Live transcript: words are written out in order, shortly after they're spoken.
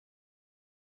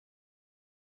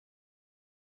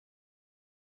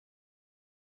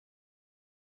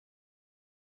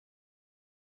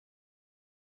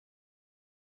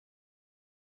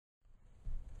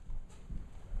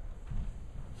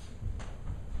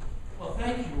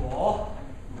thank you all.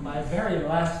 My very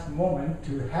last moment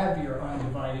to have your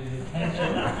undivided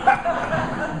attention.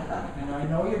 And I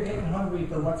know you're getting hungry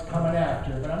for what's coming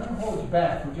after, but I'm going to hold you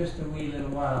back for just a wee little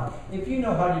while. If you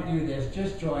know how to do this,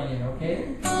 just join in,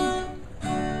 okay?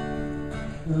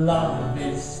 Love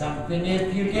is something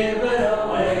if you give it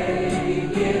away,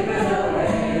 give it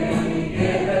away,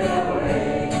 give it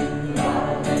away.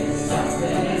 Love is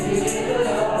something if you give it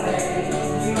away,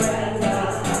 you end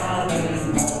up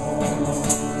having more.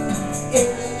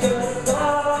 It's just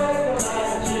like a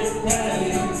magic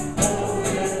penny, hold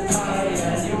it tight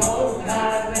and you won't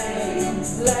have any.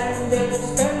 Lend it,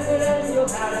 spend it and you'll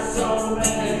have so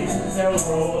many, they'll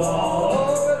roll all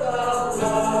over the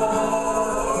floor.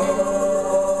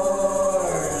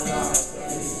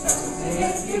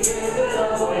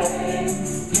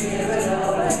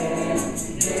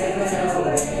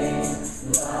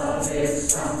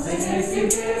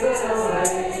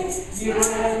 You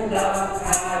end up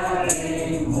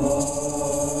having more.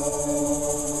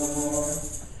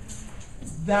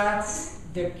 That's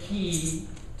the key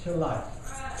to life.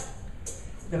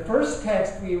 The first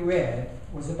text we read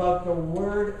was about the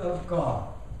Word of God.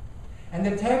 And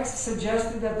the text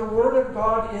suggested that the Word of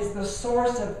God is the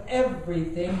source of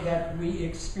everything that we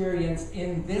experience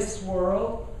in this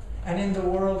world and in the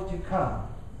world to come.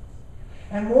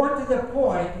 And more to the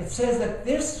point, it says that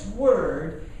this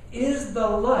Word is the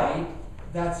light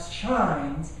that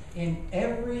shines in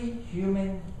every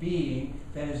human being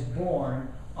that is born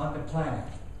on the planet.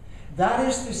 That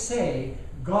is to say,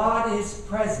 God is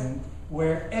present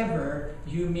wherever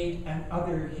you meet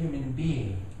another human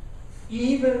being,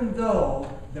 even though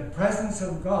the presence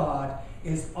of God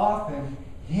is often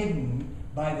hidden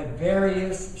by the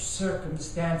various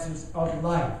circumstances of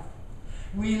life.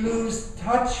 We lose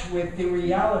touch with the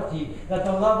reality that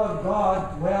the love of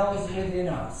God dwells within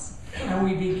us, and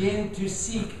we begin to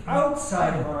seek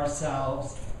outside of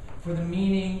ourselves for the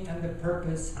meaning and the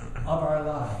purpose of our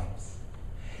lives.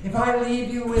 If I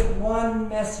leave you with one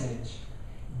message,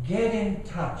 get in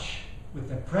touch with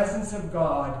the presence of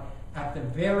God at the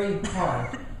very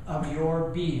heart of your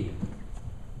being.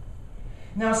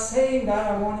 Now, saying that,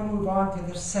 I want to move on to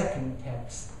the second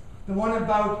text. The one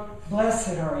about,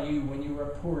 blessed are you when you are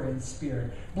poor in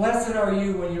spirit. Blessed are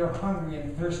you when you're hungry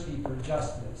and thirsty for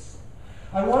justice.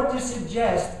 I want to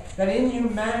suggest that in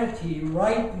humanity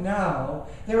right now,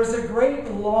 there is a great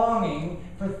longing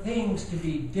for things to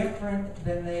be different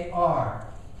than they are.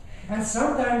 And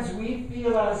sometimes we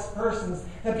feel as persons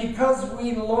that because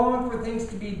we long for things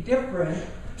to be different,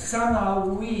 somehow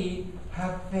we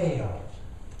have failed.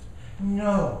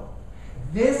 No.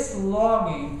 This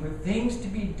longing for things to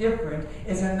be different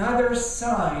is another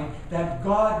sign that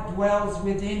God dwells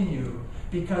within you,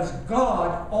 because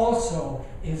God also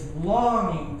is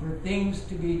longing for things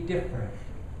to be different.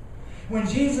 When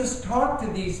Jesus talked to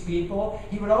these people,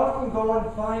 he would often go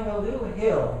and find a little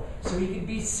hill so he could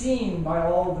be seen by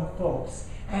all the folks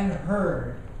and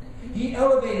heard. He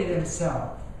elevated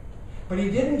himself. But he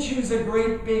didn't choose a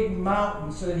great big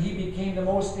mountain so that he became the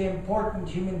most important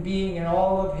human being in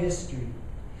all of history.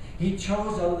 He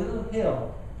chose a little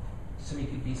hill so he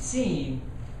could be seen,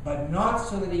 but not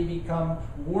so that he become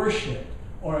worshipped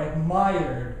or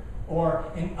admired or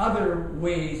in other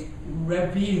ways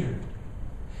revered.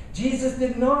 Jesus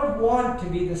did not want to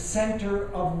be the center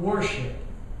of worship.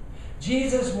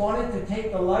 Jesus wanted to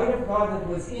take the light of God that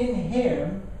was in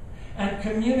him and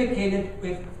communicate it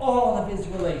with all of his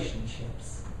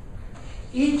relationships.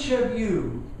 Each of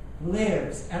you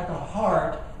lives at the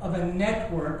heart of a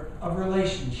network of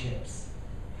relationships.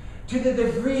 To the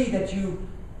degree that you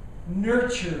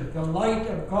nurture the light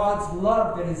of God's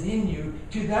love that is in you,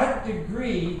 to that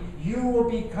degree you will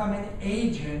become an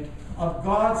agent of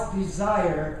God's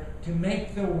desire to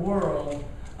make the world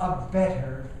a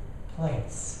better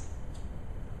place.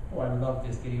 Oh, I love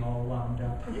this getting all wound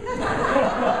up.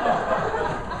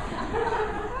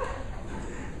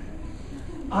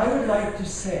 I would like to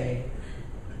say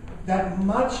that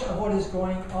much of what is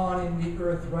going on in the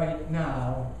earth right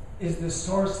now is the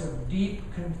source of deep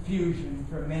confusion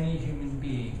for many human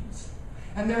beings.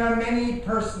 And there are many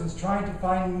persons trying to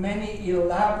find many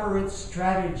elaborate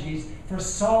strategies for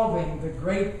solving the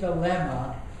great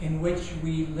dilemma in which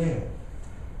we live.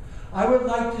 I would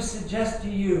like to suggest to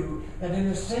you that in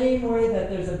the same way that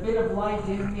there's a bit of light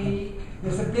in me,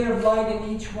 there's a bit of light in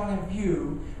each one of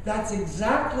you, that's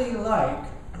exactly like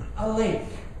a lake.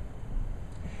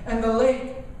 And the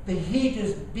lake, the heat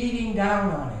is beating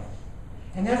down on it.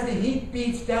 And as the heat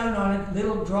beats down on it,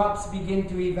 little drops begin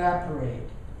to evaporate.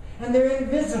 And they're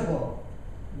invisible.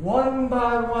 One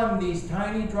by one, these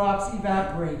tiny drops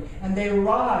evaporate, and they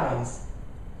rise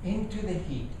into the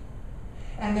heat.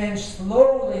 And then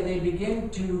slowly they begin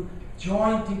to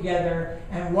join together,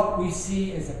 and what we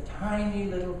see is a tiny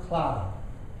little cloud.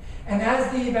 And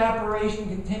as the evaporation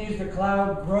continues, the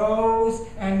cloud grows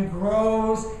and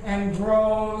grows and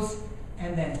grows.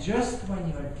 And then just when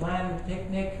you had planned the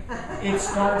picnic, it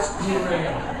starts to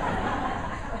rain.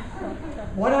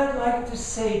 What I'd like to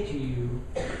say to you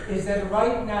is that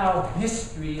right now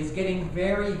history is getting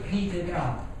very heated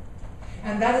up.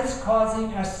 And that is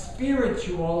causing a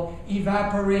spiritual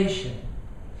evaporation.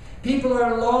 People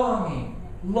are longing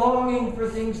for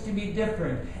things to be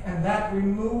different. And that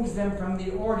removes them from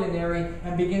the ordinary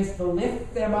and begins to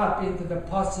lift them up into the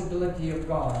possibility of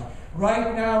God.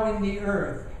 Right now in the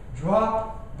earth,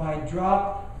 drop by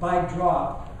drop by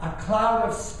drop, a cloud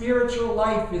of spiritual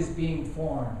life is being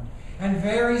formed. And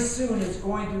very soon it's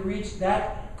going to reach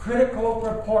that critical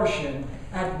proportion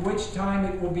at which time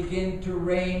it will begin to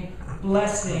rain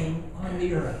blessing on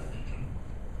the earth.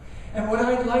 And what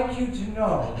I'd like you to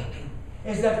know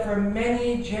is that for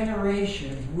many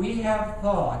generations we have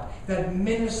thought that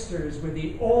ministers were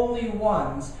the only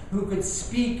ones who could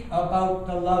speak about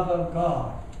the love of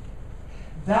God.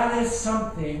 That is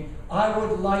something I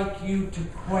would like you to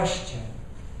question.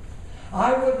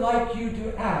 I would like you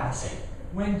to ask,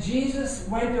 when Jesus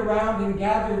went around and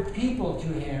gathered people to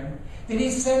him, did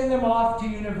he send them off to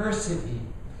university?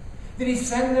 Did he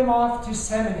send them off to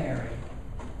seminary?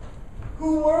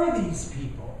 Who were these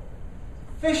people?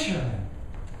 Fishermen,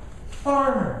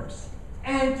 farmers,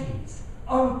 aunties,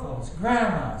 uncles,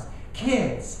 grandmas,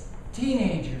 kids,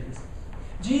 teenagers.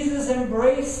 Jesus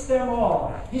embraced them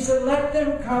all. He said, let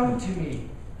them come to me.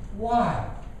 Why?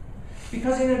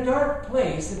 Because in a dark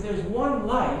place, if there's one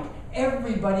light,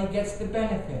 everybody gets the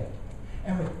benefit.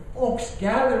 And when folks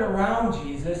gathered around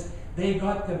Jesus, they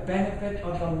got the benefit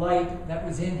of the light that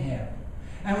was in him.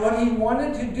 And what he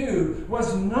wanted to do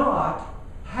was not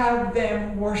have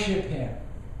them worship him.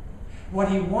 What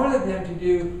he wanted them to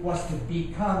do was to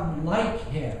become like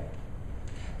him.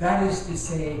 That is to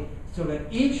say, so that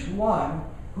each one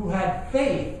who had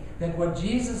faith that what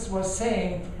Jesus was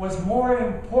saying was more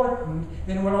important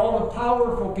than what all the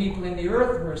powerful people in the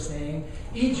earth were saying,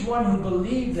 each one who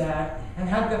believed that and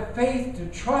had the faith to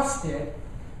trust it,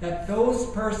 that those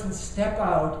persons step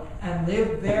out and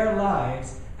live their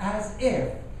lives as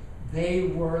if they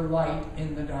were light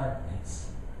in the darkness.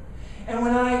 And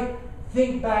when I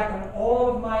think back on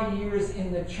all of my years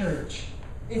in the church,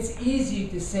 it's easy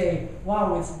to say,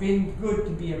 wow, it's been good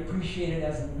to be appreciated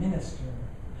as a minister.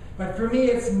 But for me,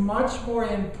 it's much more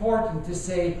important to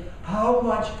say how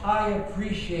much I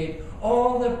appreciate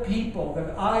all the people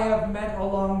that I have met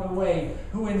along the way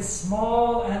who in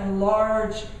small and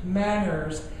large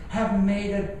manners have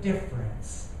made a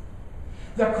difference.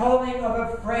 The calling of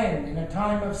a friend in a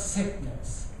time of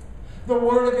sickness. The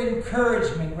word of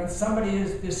encouragement when somebody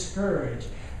is discouraged.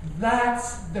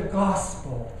 That's the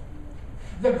gospel.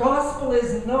 The gospel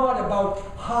is not about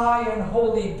high and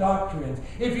holy doctrines.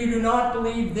 If you do not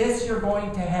believe this, you're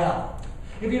going to hell.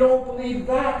 If you don't believe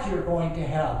that, you're going to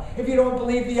hell. If you don't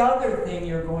believe the other thing,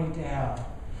 you're going to hell.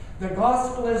 The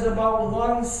gospel is about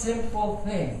one simple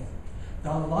thing.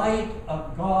 The light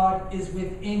of God is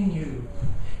within you.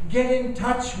 Get in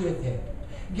touch with it.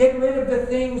 Get rid of the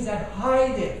things that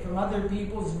hide it from other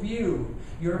people's view.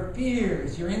 Your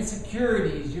fears, your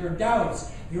insecurities, your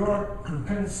doubts, your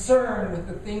concern with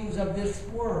the things of this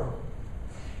world.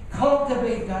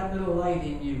 Cultivate that little light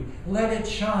in you. Let it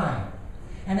shine.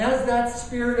 And as that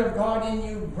Spirit of God in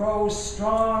you grows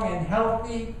strong and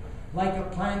healthy, like a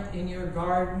plant in your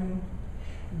garden,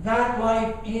 that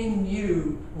light in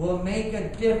you will make a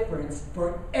difference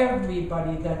for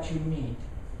everybody that you meet.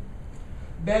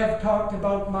 Bev talked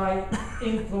about my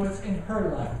influence in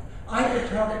her life. I could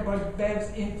talk about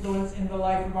Bev's influence in the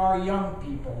life of our young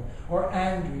people, or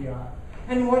Andrea.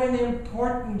 And what an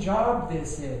important job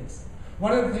this is.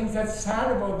 One of the things that's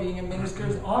sad about being a minister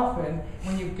is often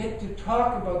when you get to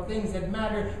talk about things that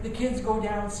matter, the kids go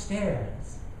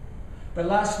downstairs. But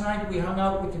last night we hung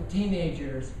out with the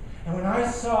teenagers, and when I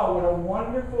saw what a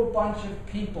wonderful bunch of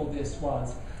people this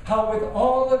was, how with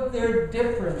all of their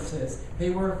differences,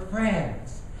 they were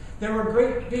friends. There were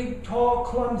great, big, tall,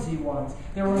 clumsy ones.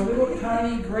 There were little,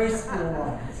 tiny, graceful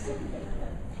ones.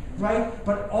 Right?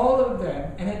 But all of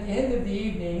them, and at the end of the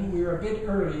evening, we were a bit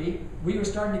early, we were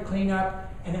starting to clean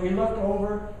up, and then we looked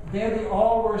over, there they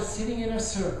all were sitting in a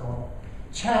circle,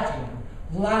 chatting,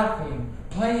 laughing,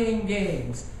 playing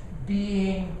games,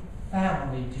 being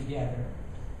family together.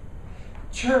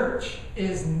 Church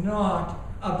is not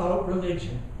about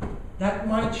religion. That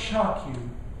might shock you.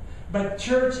 But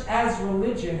church as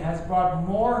religion has brought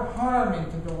more harm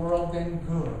into the world than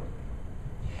good.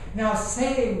 Now,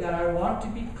 saying that, I want to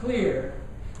be clear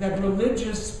that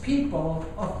religious people,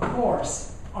 of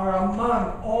course, are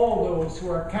among all those who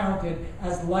are counted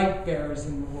as light bearers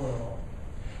in the world.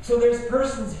 So there's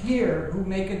persons here who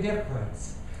make a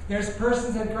difference. There's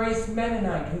persons at Grace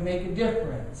Mennonite who make a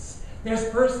difference. There's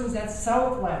persons at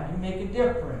Southland who make a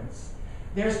difference.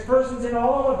 There's persons in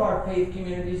all of our faith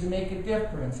communities who make a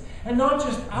difference. And not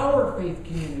just our faith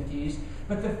communities,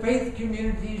 but the faith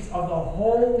communities of the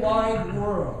whole wide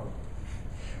world.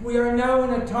 We are now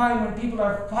in a time when people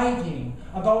are fighting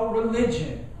about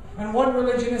religion. And one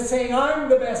religion is saying, I'm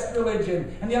the best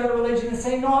religion. And the other religion is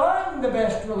saying, no, I'm the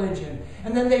best religion.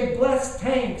 And then they bless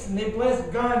tanks, and they bless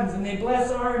guns, and they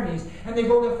bless armies, and they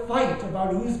go to fight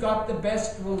about who's got the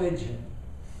best religion.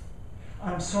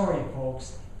 I'm sorry,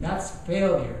 folks, that's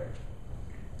failure.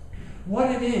 What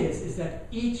it is that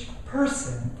each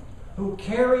person who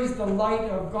carries the light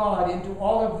of God into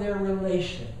all of their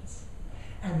relations,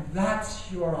 and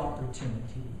that's your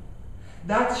opportunity.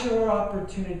 That's your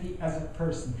opportunity as a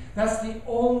person. That's the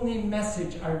only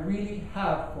message I really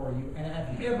have for you, and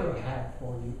I've ever had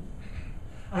for you.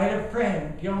 I had a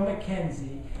friend, Gil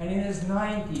McKenzie, and in his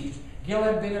 90s, Gil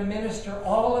had been a minister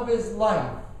all of his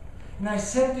life. And I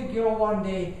said to Gil one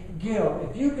day, Gil,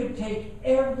 if you could take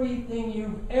everything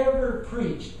you've ever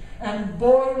preached and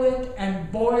boil it and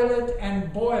boil it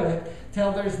and boil it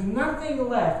till there's nothing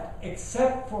left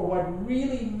except for what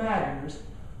really matters,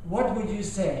 what would you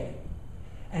say?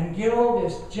 And Gil,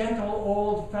 this gentle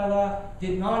old fella,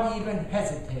 did not even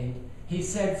hesitate. He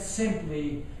said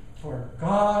simply, for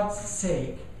God's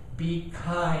sake, be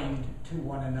kind to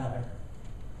one another.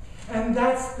 And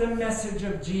that's the message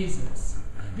of Jesus.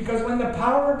 Because when the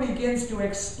power begins to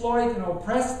exploit and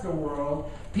oppress the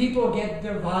world, people get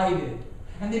divided.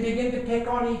 And they begin to pick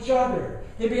on each other.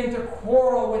 They begin to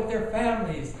quarrel with their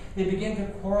families. They begin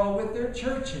to quarrel with their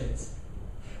churches.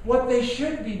 What they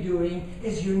should be doing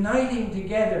is uniting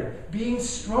together, being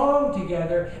strong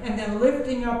together, and then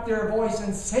lifting up their voice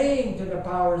and saying to the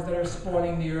powers that are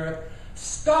spoiling the earth,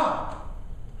 stop!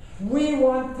 We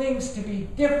want things to be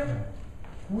different.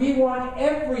 We want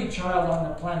every child on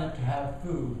the planet to have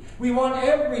food. We want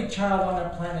every child on the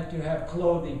planet to have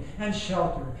clothing and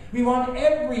shelter. We want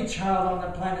every child on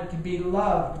the planet to be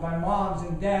loved by moms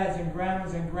and dads and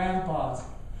grandmas and grandpas.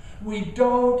 We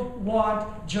don't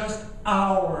want just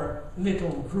our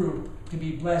little group to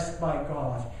be blessed by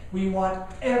God. We want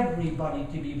everybody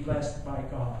to be blessed by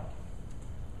God.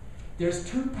 There's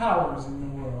two powers in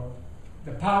the world.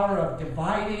 The power of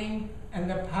dividing and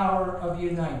the power of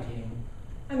uniting.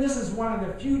 And this is one of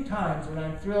the few times when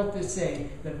I'm thrilled to say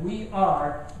that we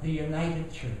are the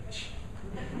United Church.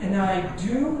 And I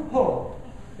do hope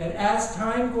that as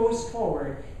time goes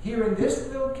forward, here in this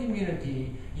little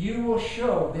community, you will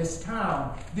show this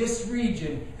town, this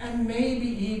region, and maybe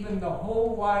even the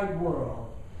whole wide world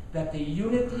that the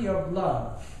unity of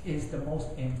love is the most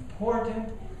important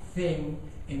thing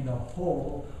in the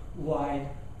whole wide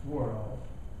world.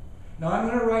 Now, I'm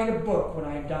going to write a book when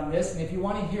I've done this, and if you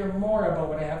want to hear more about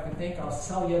what I have to think, I'll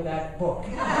sell you that book.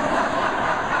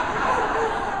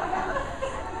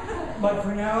 But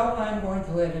for now, I'm going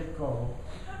to let it go.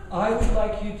 I would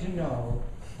like you to know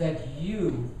that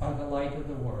you are the light of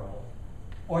the world.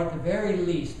 Or at the very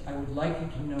least, I would like you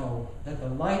to know that the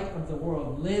light of the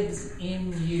world lives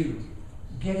in you.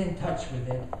 Get in touch with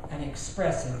it and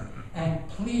express it. And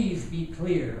please be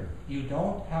clear, you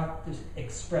don't have to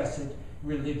express it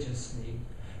religiously.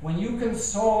 When you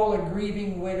console a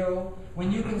grieving widow,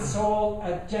 when you console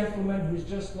a gentleman who's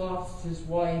just lost his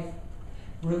wife,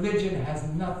 religion has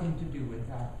nothing to do with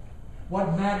that.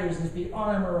 What matters is the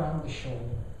arm around the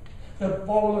shoulder, the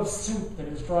bowl of soup that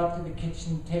is brought to the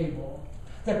kitchen table,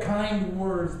 the kind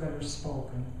words that are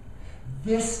spoken.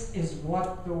 This is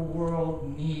what the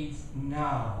world needs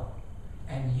now,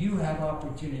 and you have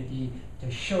opportunity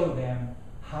to show them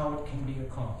how it can be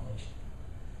accomplished.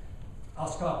 I'll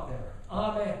stop there.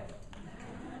 Amen.